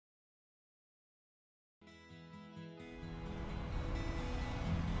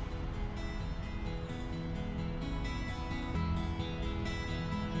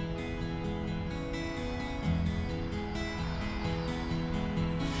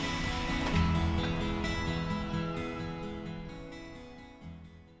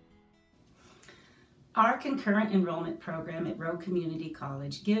Our concurrent enrollment program at Rowe Community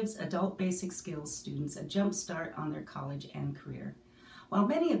College gives adult basic skills students a jump start on their college and career. While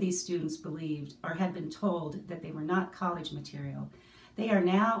many of these students believed or had been told that they were not college material, they are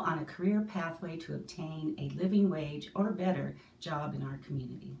now on a career pathway to obtain a living wage or better job in our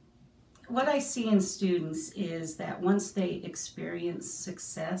community. What I see in students is that once they experience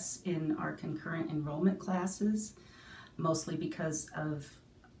success in our concurrent enrollment classes, mostly because of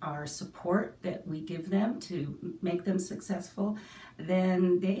our support that we give them to make them successful,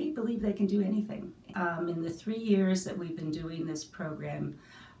 then they believe they can do anything. In the 3 years that we've been doing this program,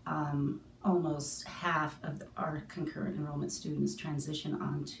 almost half of our concurrent enrollment students transition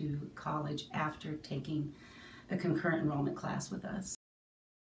on to college after taking the concurrent enrollment class with us.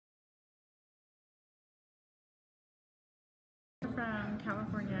 From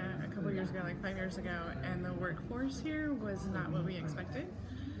California a couple years ago, like 5 years ago, and the workforce here was not what we expected.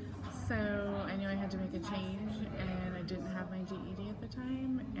 So I knew I had to make a change, and I didn't have my GED at the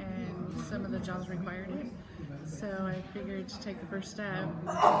time, and some of the jobs required it. So I figured to take the first step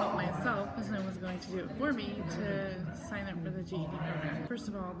to help myself, because no one was going to do it for me, to sign up for the GED program. First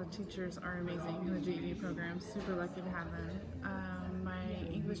of all, the teachers are amazing in the GED program, super lucky to have them. My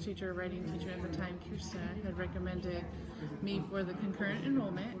English teacher, writing teacher at the time, Kirsta, had recommended me for the concurrent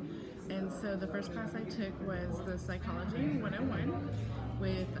enrollment, and so the first class I took was the Psychology 101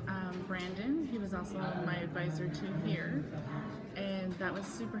 with Brandon. He was also my advisor to here, and that was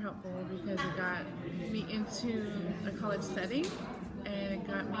super helpful because it got me into a college setting, and it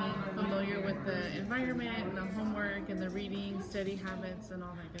got me familiar with the environment and the homework and the reading, study habits, and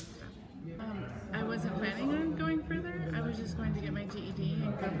all that good stuff. I wasn't planning on going further. I was just going to get my GED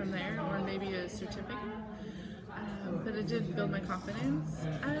and go from there, or maybe a certificate. But it did build my confidence.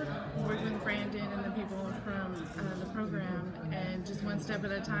 Working with Brandon and the people from the program, and just one step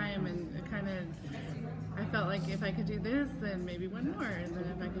at a time, and it kind of, I felt like if I could do this, then maybe one more, and then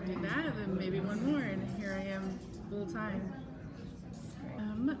if I could do that, then maybe one more, and here I am full time.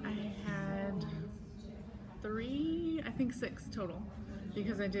 I had 6 total,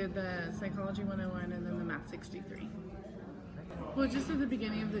 because I did the Psychology 101 and then the Math 63. Well, just at the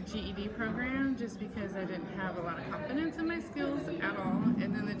beginning of the GED program, just because I didn't have a lot of confidence in my skills at all,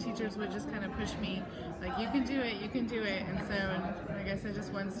 and then the teachers would just kind of push me, like, you can do it, you can do it, and so, like I said,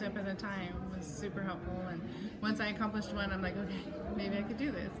 just one step at a time was super helpful, and once I accomplished one, I'm like, okay, maybe I could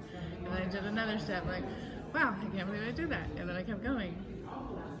do this, and then I did another step, like, wow, I can't believe I did that, and then I kept going.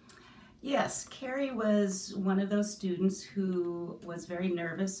 Yes, Carrie was one of those students who was very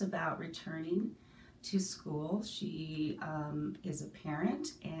nervous about returning to school. She is a parent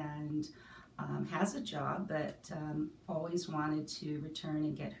and has a job, but always wanted to return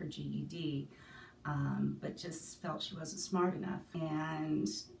and get her GED, but just felt she wasn't smart enough. And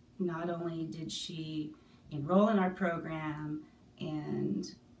not only did she enroll in our program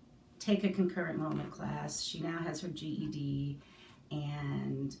and take a concurrent enrollment class, she now has her GED,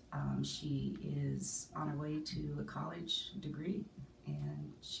 and she is on her way to a college degree,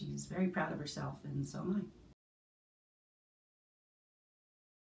 and she's very proud of herself, and so am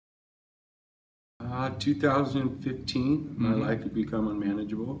I. 2015, my life had become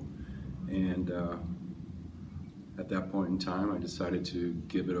unmanageable, and at that point in time I decided to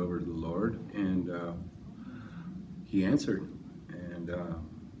give it over to the Lord, and He answered. And the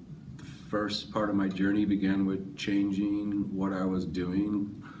first part of my journey began with changing what I was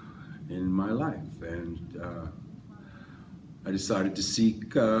doing in my life, and I decided to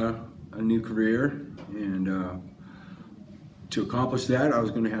seek a new career, and to accomplish that I was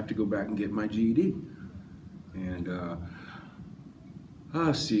going to have to go back and get my GED. And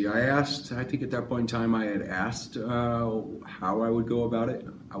I think at that point in time I had asked how I would go about it.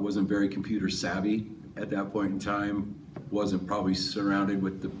 I wasn't very computer savvy at that point in time, wasn't probably surrounded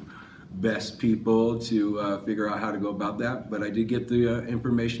with the best people to figure out how to go about that, but I did get the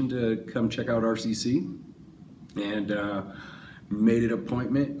information to come check out RCC, and made an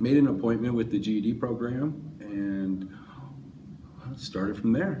appointment with the GED program, and started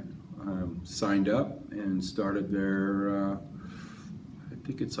from there. Signed up and started there. I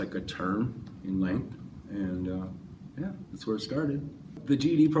think it's like a term in length, and yeah, that's where it started. The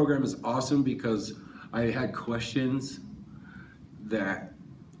GED program is awesome because I had questions that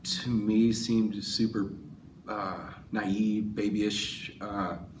to me seemed super naive, babyish,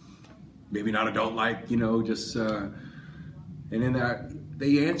 maybe not adult-like, you know, just, and then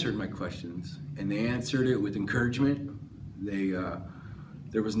they answered my questions, and they answered it with encouragement.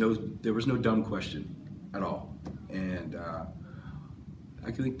 There was no dumb question at all, and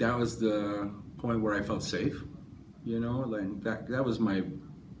I think that was the point where I felt safe, you know. Like that was my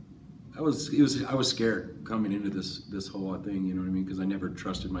I was scared coming into this whole thing, you know what I mean? Because I never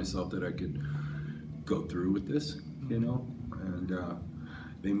trusted myself that I could go through with this, you know. And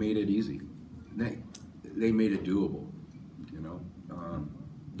they made it easy. They made it doable, you know.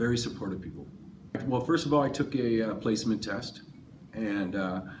 Very supportive people. Well, first of all, I took a placement test, and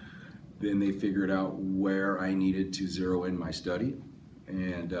then they figured out where I needed to zero in my study,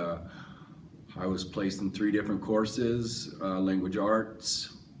 and I was placed in 3 different courses: language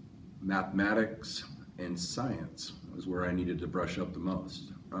arts, mathematics, and science was where I needed to brush up the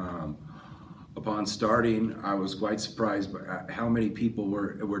most. Upon starting, I was quite surprised by how many people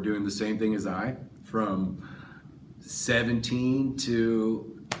were doing the same thing as I, from 17 to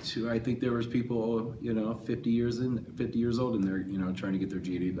I think there was people, you know, 50 years old, and they're, you know, trying to get their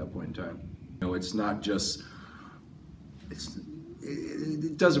GED at that point in time. You know, it's not just,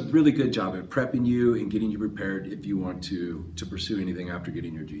 it does a really good job at prepping you and getting you prepared if you want to pursue anything after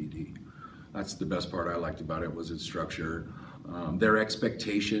getting your GED. That's the best part I liked about it, was its structure. Their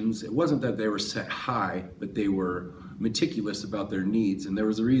expectations, it wasn't that they were set high, but they were meticulous about their needs, and there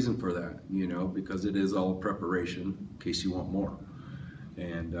was a reason for that, you know, because it is all preparation in case you want more.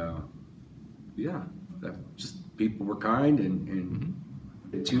 And yeah, just people were kind, and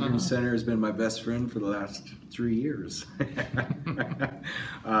the tutoring center has been my best friend for the last 3 years.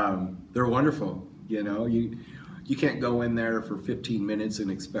 They're wonderful, you know. You can't go in there for 15 minutes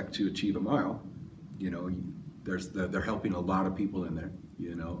and expect to achieve a mile, you know. They're helping a lot of people in there,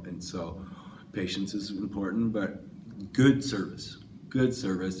 you know, and so patience is important, but good service,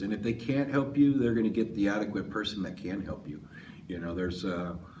 and if they can't help you, they're going to get the adequate person that can help you. You know, there's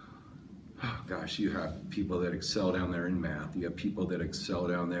gosh, you have people that excel down there in math, you have people that excel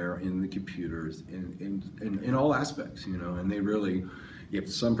down there in the computers, in all aspects, you know, and they really,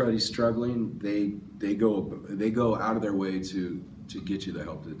 if somebody's struggling, they go out of their way to get you the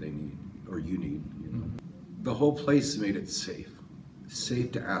help that they need, or you need, you know. The whole place made it safe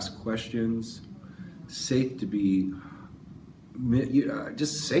to ask questions, safe to be,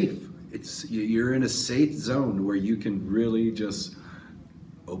 just safe. You're in a safe zone where you can really just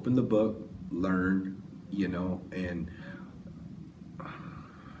open the book, learn, you know, and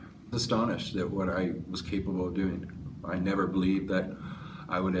astonished at what I was capable of doing. I never believed that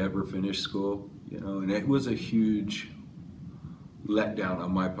I would ever finish school, you know, and it was a huge letdown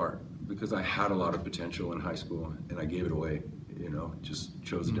on my part, because I had a lot of potential in high school and I gave it away, you know, just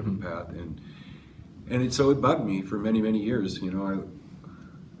chose a different path, and so it bugged me for many, many years, you know.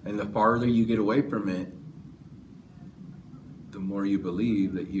 And the farther you get away from it, the more you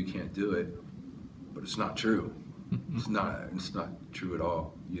believe that you can't do it, but it's not true. It's not true at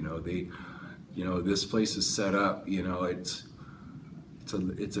all. You know, this place is set up, you know, it's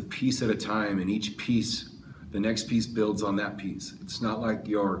a piece at a time, and each piece, the next piece builds on that piece. It's not like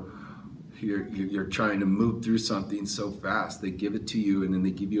you're trying to move through something so fast. They give it to you, and then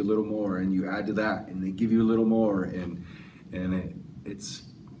they give you a little more, and you add to that, and they give you a little more, and it's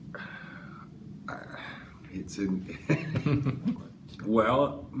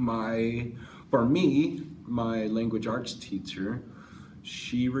well, for me, my language arts teacher,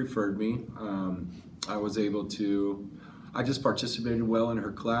 she referred me. I just participated well in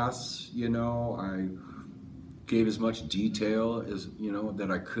her class, you know. I gave as much detail as, you know,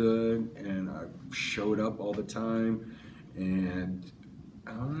 that I could, and I showed up all the time, and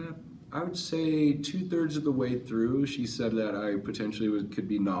I would say 2/3 of the way through, she said that I potentially could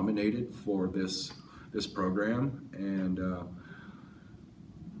be nominated for this program, and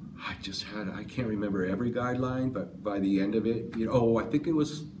I can't remember every guideline, but by the end of it, you know, I think it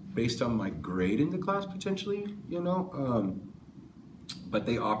was based on my grade in the class potentially, you know, but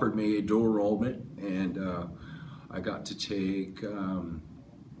they offered me a dual enrollment, and I got to take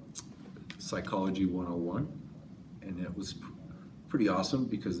Psychology 101, and it was pretty awesome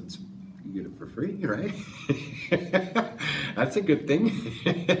because you get it for free, right? That's a good thing.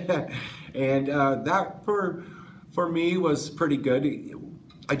 And that for me was pretty good.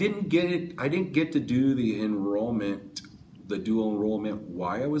 I didn't get to do the enrollment, the dual enrollment,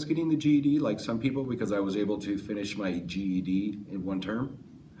 while I was getting the GED like some people, because I was able to finish my GED in one term.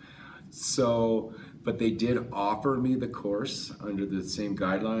 So, but they did offer me the course under the same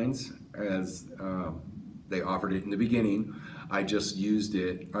guidelines as they offered it in the beginning. I just used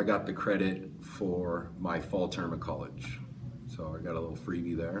it, I got the credit for my fall term of college. So I got a little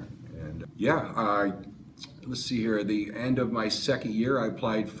freebie there. And yeah, let's see here, at the end of my second year, I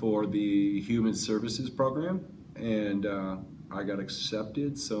applied for the Human Services program, and I got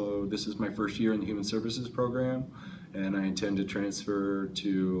accepted. So this is my first year in the Human Services program, and I intend to transfer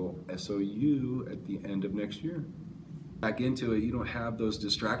to SOU at the end of next year. back into it, you don't have those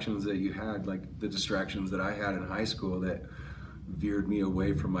distractions that you had, like the distractions that I had in high school that veered me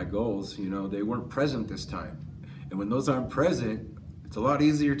away from my goals. You know, they weren't present this time. And when those aren't present, it's a lot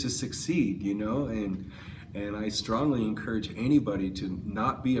easier to succeed, you know, and I strongly encourage anybody to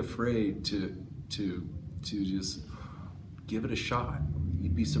not be afraid to just give it a shot.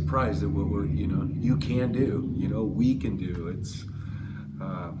 You'd be surprised at what you can do, we can do. It's,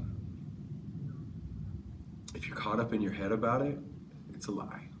 if you're caught up in your head about it, it's a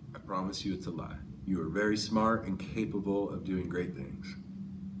lie. I promise you it's a lie. You are very smart and capable of doing great things.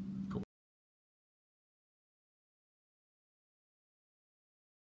 Cool.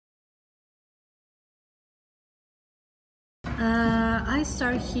 I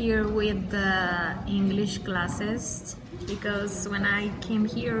start here with the English classes because when I came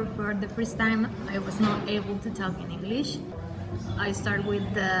here for the first time, I was not able to talk in English. I start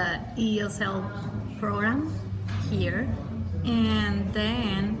with the ESL program here, and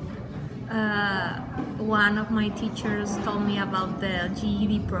then one of my teachers told me about the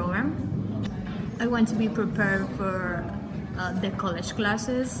GED program. I want to be prepared for the college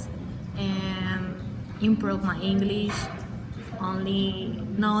classes and improve my English,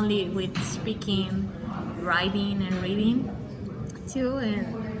 not only with speaking, writing and reading too,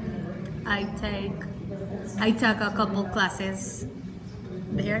 and I took a couple classes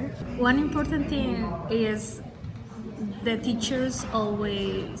there. One important thing is the teachers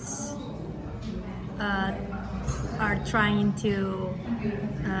always are trying to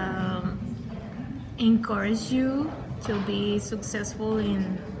encourage you to be successful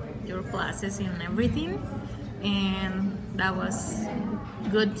in your classes and everything, and that was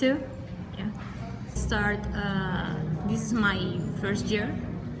good too. Yeah. This is my first year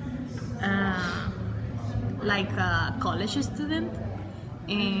like a college student,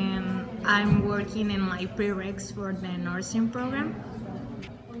 and I'm working in my prereqs for the nursing program.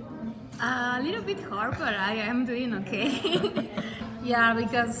 A little bit hard, but I am doing okay. Yeah,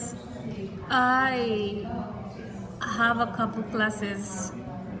 because I have a couple classes,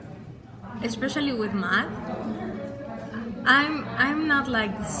 especially with math. I'm not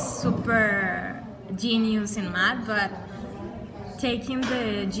like super genius in math, but taking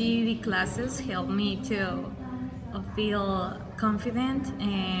the GED classes helped me to feel confident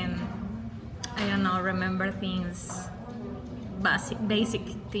and, I don't know, remember things, basic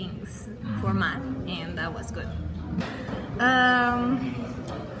things for math, and that was good.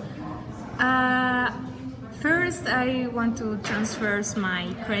 First, I want to transfer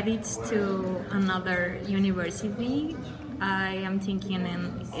my credits to another university. I am thinking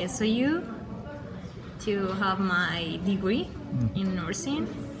in SOU to have my degree in nursing,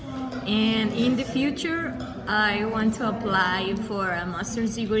 and in the future I want to apply for a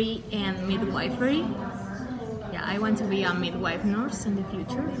master's degree in midwifery. Yeah, I want to be a midwife nurse in the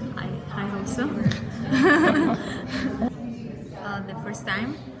future. I hope so. The first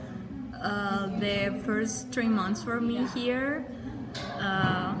time, the first 3 months for me here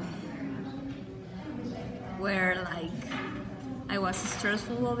were like, I was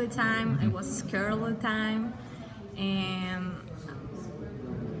stressful all the time, I was scared all the time, and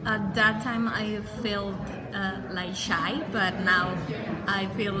at that time I felt like shy, but now I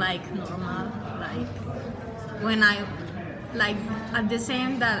feel like normal, like when at the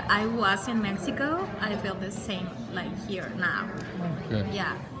same that I was in Mexico, I feel the same like here now. Okay.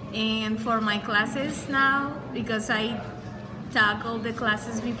 Yeah, and for my classes now, because I took all the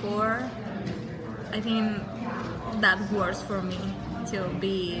classes before, I think that works for me to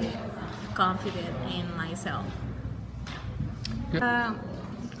be confident in myself.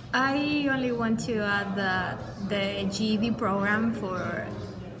 I only want to add the GED program for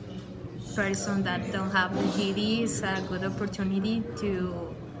persons that don't have the GED. Is a good opportunity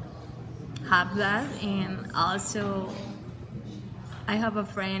to have that, and also I have a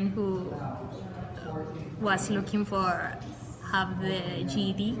friend who was looking for have the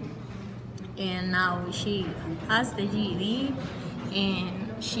GED, and now she has the GED,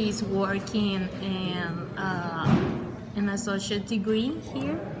 and she's working in an associate degree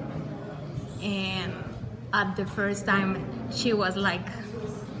here. And at the first time, she was like,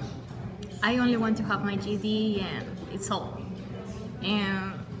 I only want to have my GED and it's all.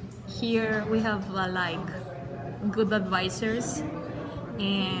 And here we have like good advisors,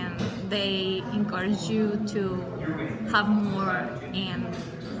 and they encourage you to have more and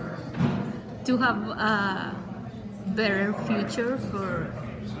to have a better future for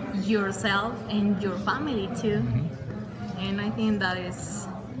yourself and your family too. And I think that is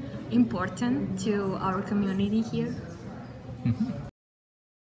important to our community here.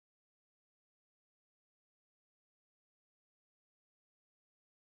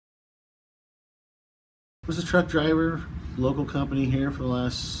 Was a truck driver, local company here for the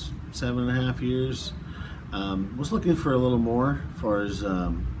last 7.5 years. Was looking for a little more as far as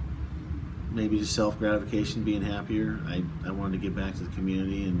maybe just self-gratification, being happier. I wanted to get back to the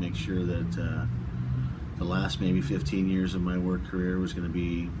community and make sure that the last maybe 15 years of my work career was going to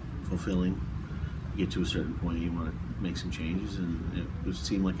be fulfilling. You get to a certain point, you want to make some changes, and it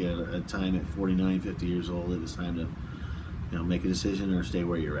seemed like at a time at 49, 50 years old, it was time to make a decision or stay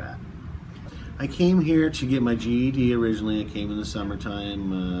where you're at. I came here to get my GED originally. I came in the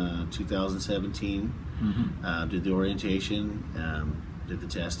summertime, 2017. Did the orientation, did the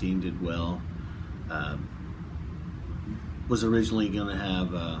testing, did well. Was originally going to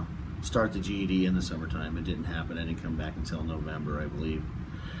have start the GED in the summertime. It didn't happen. I didn't come back until November, I believe.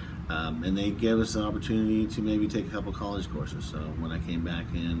 And they gave us an opportunity to maybe take a couple college courses. So when I came back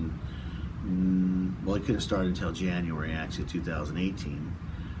in, well, it couldn't start until January, actually, 2018.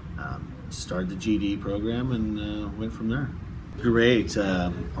 Started the GED program and went from there. Great.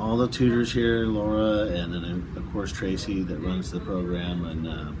 All the tutors here, Laura, and then of course Tracy that runs the program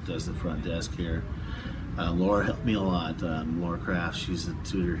and does the front desk here. Laura helped me a lot. Laura Kraft, she's the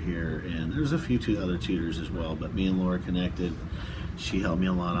tutor here, and there's a few other tutors as well, but me and Laura connected. She helped me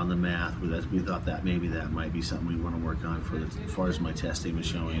a lot on the math. We thought that maybe that might be something we want to work on as far as my testing was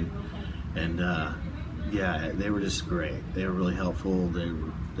showing. And yeah, they were just great. They were really helpful.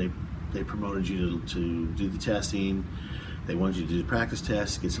 They promoted you to do the testing. They wanted you to do the practice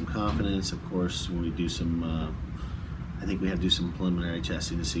tests, get some confidence. Of course, when we do some, I think we had to do some preliminary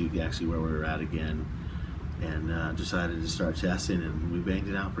testing to see actually where we were at again, and decided to start testing, and we banged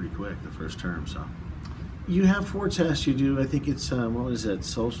it out pretty quick the first term. So you have 4 tests you do. I think it's, what is it,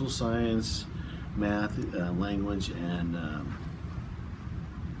 social science, math, language, and I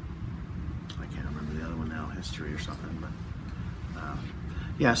can't remember the other one now, history or something. But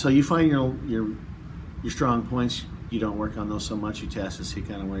yeah, so you find your strong points. You don't work on those so much. You test to see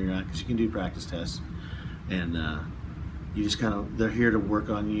kind of where you're at, because you can do practice tests, and you just kind of, they're here to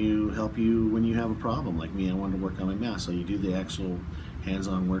work on you, help you when you have a problem. Like me, I wanted to work on my math, so you do the actual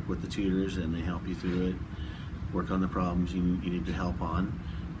hands-on work with the tutors, and they help you through it. Work on the problems you need to help on,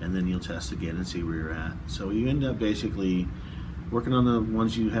 and then you'll test again and see where you're at. So you end up basically working on the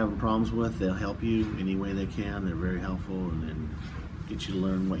ones you have problems with. They'll help you any way they can. They're very helpful, and then get you to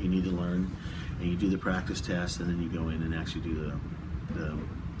learn what you need to learn. And you do the practice test, and then you go in and actually do the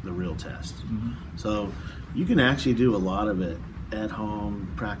real test. So you can actually do a lot of it at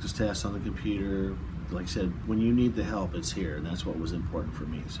home, practice tests on the computer. Like I said, when you need the help, it's here, and that's what was important for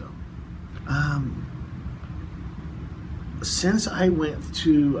me. So since I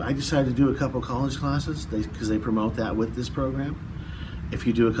decided to do a couple college classes, because they promote that with this program. If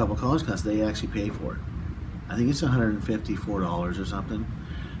you do a couple college classes, they actually pay for it. I think it's $154 or something,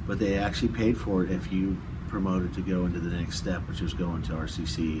 but they actually paid for it if you promoted to go into the next step, which was going to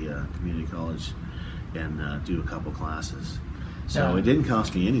RCC Community College and do a couple classes. So it didn't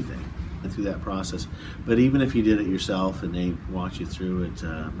cost me anything through that process. But even if you did it yourself and they walked you through it,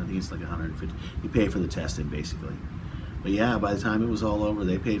 I think it's like $150. You pay for the testing basically. But yeah, by the time it was all over,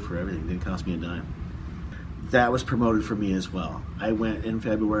 they paid for everything. It didn't cost me a dime. That was promoted for me as well. I went in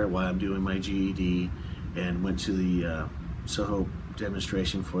February while I'm doing my GED and went to the SOHO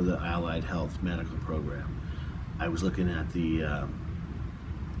demonstration for the Allied Health Medical Program. I was looking at the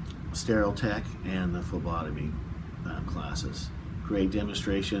sterile tech and the phlebotomy classes. Great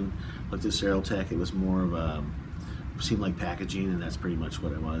demonstration. Looked at sterile tech. It was more of a, seemed like packaging, and that's pretty much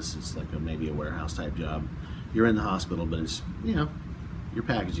what it was. It's like maybe a warehouse type job. You're in the hospital, but it's, you're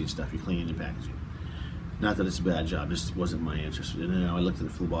packaging stuff. You're cleaning and packaging. Not that it's a bad job, just wasn't my interest. And then I looked at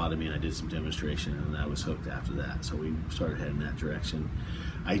the phlebotomy and I did some demonstration, and I was hooked after that. So we started heading that direction.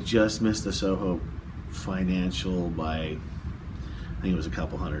 I just missed the SOHO financial by, I think it was a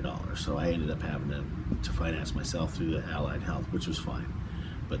couple $100. So I ended up having to finance myself through the Allied Health, which was fine.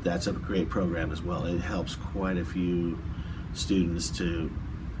 But that's a great program as well. It helps quite a few students to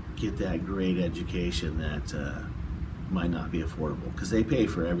get that great education that might not be affordable, because they pay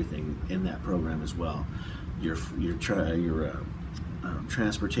for everything in that program as well. Your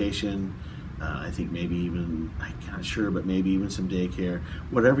transportation, I think maybe even, I'm not sure, but maybe even some daycare,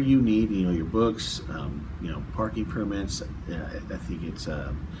 whatever you need, your books, parking permits, I think it's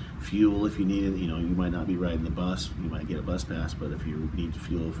fuel if you need it. You might not be riding the bus, you might get a bus pass, but if you need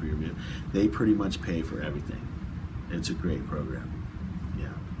fuel for your vehicle, they pretty much pay for everything. It's a great program.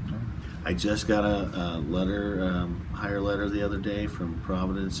 I just got a letter, hire letter the other day from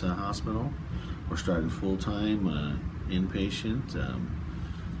Providence Hospital. We're starting full-time, inpatient,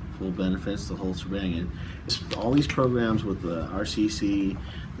 full benefits, the whole shebang. All these programs with the RCC,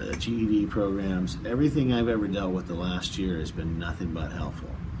 the GED programs, everything I've ever dealt with the last year has been nothing but helpful.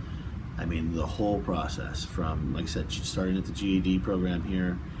 I mean, the whole process from, like I said, starting at the GED program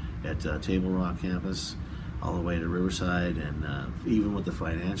here at Table Rock campus, all the way to Riverside, and even with the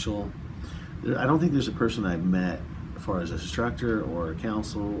financial. I don't think there's a person I've met as far as an instructor or a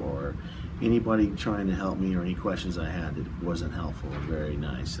counselor or anybody trying to help me or any questions I had that wasn't helpful and very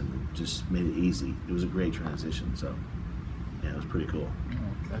nice and just made it easy. It was a great transition, so yeah, it was pretty cool.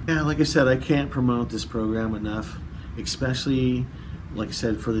 Okay. Yeah, like I said, I can't promote this program enough, especially, like I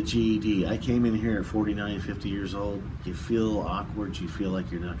said, for the GED. I came in here at 49, 50 years old. You feel awkward, you feel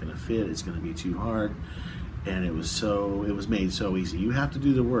like you're not going to fit, it's going to be too hard, and it was made so easy. You have to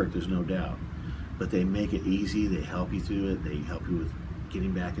do the work, there's no doubt, but they make it easy, they help you through it, they help you with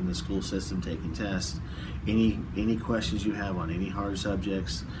getting back in the school system, taking tests, any questions you have on any hard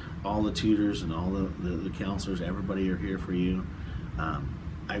subjects. All the tutors and all the counselors, everybody are here for you.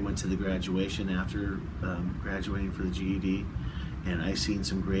 I went to the graduation after graduating for the GED, and I seen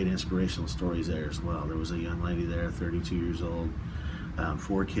some great inspirational stories there as well. There was a young lady there, 32 years old,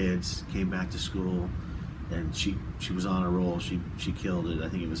 4 kids, came back to school, and she was on a roll. She killed it. I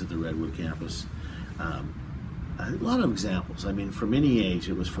think it was at the Redwood campus. A lot of examples. I mean, from any age,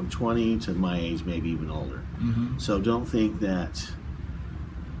 it was from 20 to my age, maybe even older. Mm-hmm. So don't think that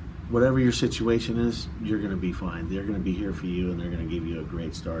whatever your situation is, you're going to be fine. They're going to be here for you, and they're going to give you a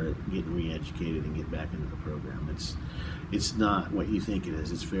great start at getting re-educated and get back into the program. It's not what you think it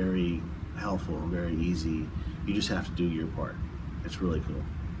is. It's very helpful and very easy. You just have to do your part. It's really cool.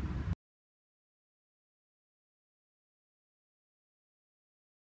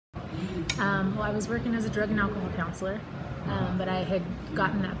 Well, I was working as a drug and alcohol counselor, but I had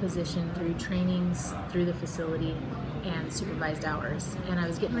gotten that position through trainings through the facility and supervised hours. And I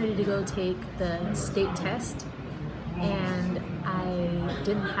was getting ready to go take the state test, and I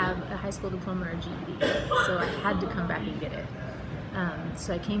didn't have a high school diploma or GED, so I had to come back and get it.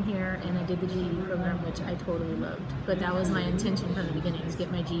 So I came here and I did the GED program, which I totally loved. But that was my intention from the beginning, is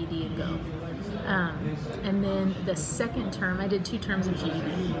get my GED and go. And then the second term, I did 2 terms of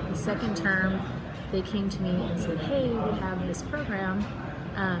GED. The second term, they came to me and said, hey, we have this program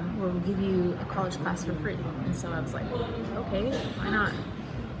where we'll give you a college class for free. And so I was like, okay, why not?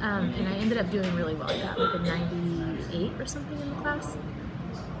 And I ended up doing really well. I got like a 98 or something in the class.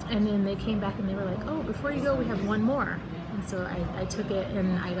 And then they came back and they were like, oh, before you go, we have one more. And so I took it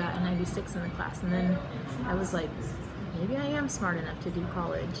and I got a 96 in the class. And then I was like, maybe I am smart enough to do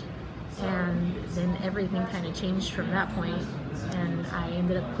college. And then everything kind of changed from that point, and I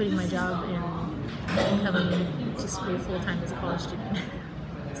ended up quitting my job and coming to school full-time as a college student.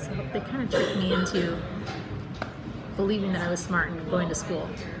 So they kind of tricked me into believing that I was smart and going to school,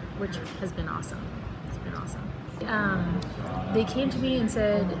 which has been awesome. It's been awesome. They came to me and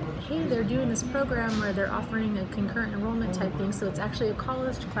said, hey, they're doing this program where they're offering a concurrent enrollment type thing, so it's actually a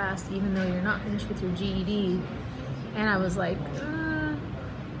college class even though you're not finished with your GED. And I was like,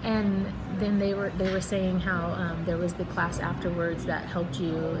 and then they were saying how there was the class afterwards that helped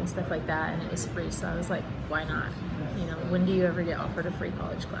you and stuff like that, and it was free. So I was like, why not? You know, when do you ever get offered a free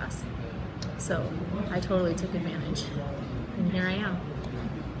college class? So I totally took advantage, and here I am.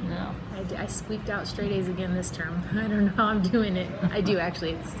 No, I squeaked out straight A's again this term. I don't know how I'm doing it. I do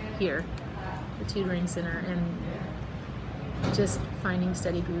actually. It's here, the tutoring center, and just finding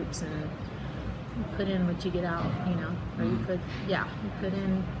study groups and put in what you get out, you know, or you put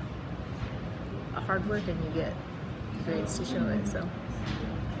in a hard work and you get grades to show it. So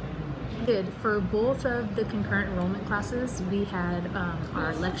for both of the concurrent enrollment classes, we had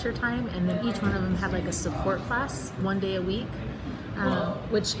our lecture time, and then each one of them had like a support class 1 day a week,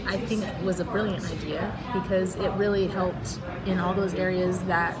 which I think was a brilliant idea because it really helped in all those areas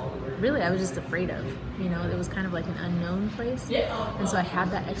that really I was just afraid of. You know, it was kind of like an unknown place, and so I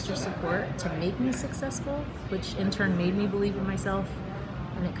had that extra support to make me successful, which in turn made me believe in myself,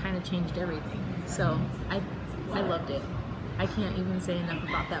 and it kind of changed everything. So I loved it. I can't even say enough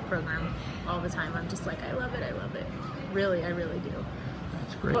about that program all the time. I'm just like, I love it, I love it. Really, I really do.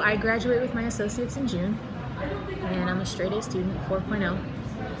 That's great. Well, I graduate with my associates in June, and I'm a straight A student, 4.0,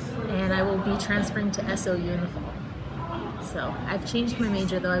 and I will be transferring to SOU in the fall. So I've changed my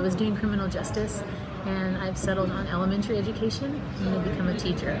major though. I was doing criminal justice, and I've settled on elementary education. I'm going to become a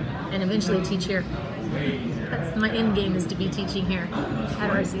teacher and eventually teach here. That's my end game, is to be teaching here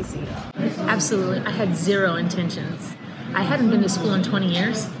at RCC. Absolutely. I had zero intentions. I hadn't been to school in 20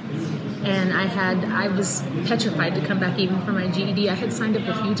 years, and I was petrified to come back even for my GED. I had signed up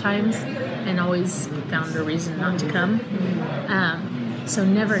a few times and always found a reason not to come. So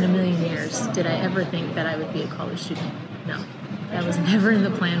never in a million years did I ever think that I would be a college student. No. That was never in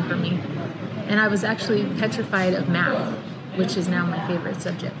the plan for me. And I was actually petrified of math, which is now my favorite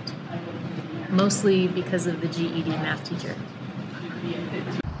subject, mostly because of the GED math teacher.